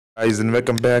Guys, and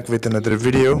welcome back with another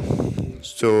video.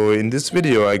 So in this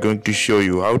video I'm going to show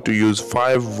you how to use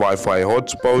 5 Wi-Fi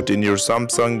hotspot in your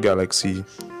Samsung Galaxy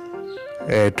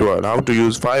A12. How to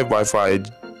use 5 Wi-Fi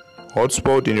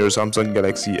hotspot in your Samsung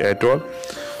Galaxy A12.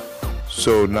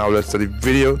 So now let's start the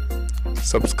video.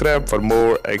 Subscribe for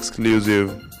more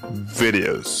exclusive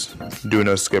videos. Do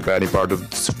not skip any part of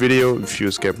this video. If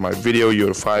you skip my video,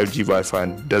 your 5G Wi-Fi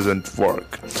doesn't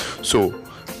work. So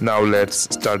now let's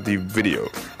start the video.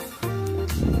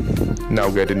 Now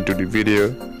get into the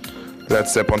video.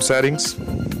 Let's tap on settings.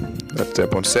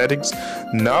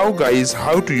 Now guys,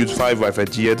 how to use 5 Wi-Fi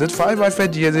GHz. 5 Wi-Fi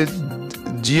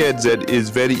GHz is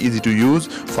very easy to use.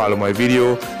 Follow my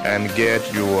video and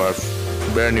get your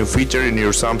brand new feature in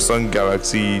your Samsung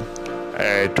Galaxy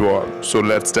A12. So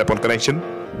let's tap on connection.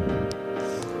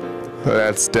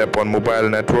 Let's tap on mobile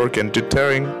network and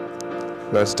tethering.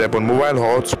 Let's tap on mobile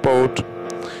hotspot.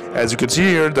 As you can see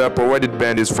here, the provided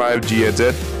band is 5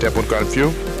 GHz. Tap on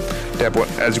config. Tap on,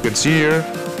 as you can see here,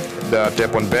 the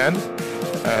tap on band.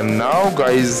 And now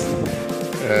guys,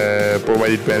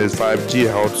 provided band is 5G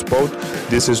hotspot.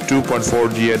 This is 2.4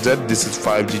 GHz. This is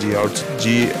 5G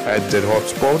GHz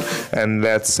hotspot. And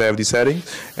let's save the setting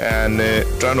and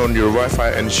turn on your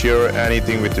Wi-Fi and share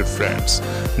anything with your friends.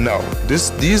 Now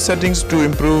these settings to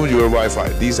improve your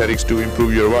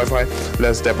Wi-Fi.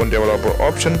 Let's tap on developer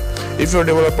option. If your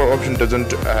developer option does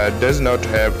not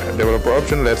have a developer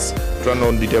option, let's turn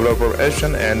on the developer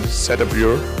option and set up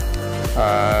your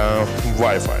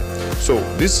Wi-Fi. So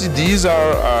these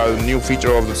are new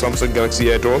feature of the Samsung Galaxy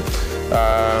A12.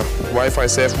 Wi-Fi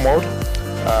safe mode,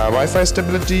 Wi-Fi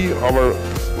stability over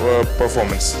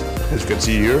performance. As you can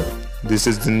see here, this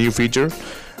is the new feature.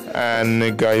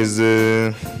 And guys,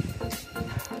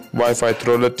 Wi-Fi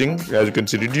throttling, as you can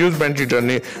see, reduce battery turn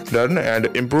and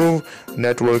improve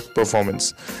network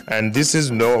performance. And this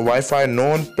is no Wi-Fi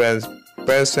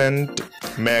non-percent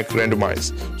MAC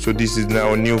randomize. So this is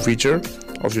now a new feature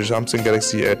of your Samsung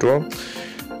Galaxy A12.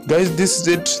 Guys, this is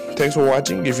it. Thanks for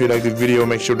watching. If you like the video,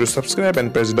 make sure to subscribe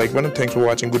and press the like button. Thanks for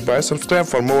watching. Goodbye. Subscribe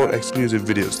for more exclusive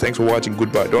videos. Thanks for watching.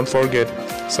 Goodbye. Don't forget,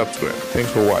 subscribe. Thanks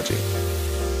for watching.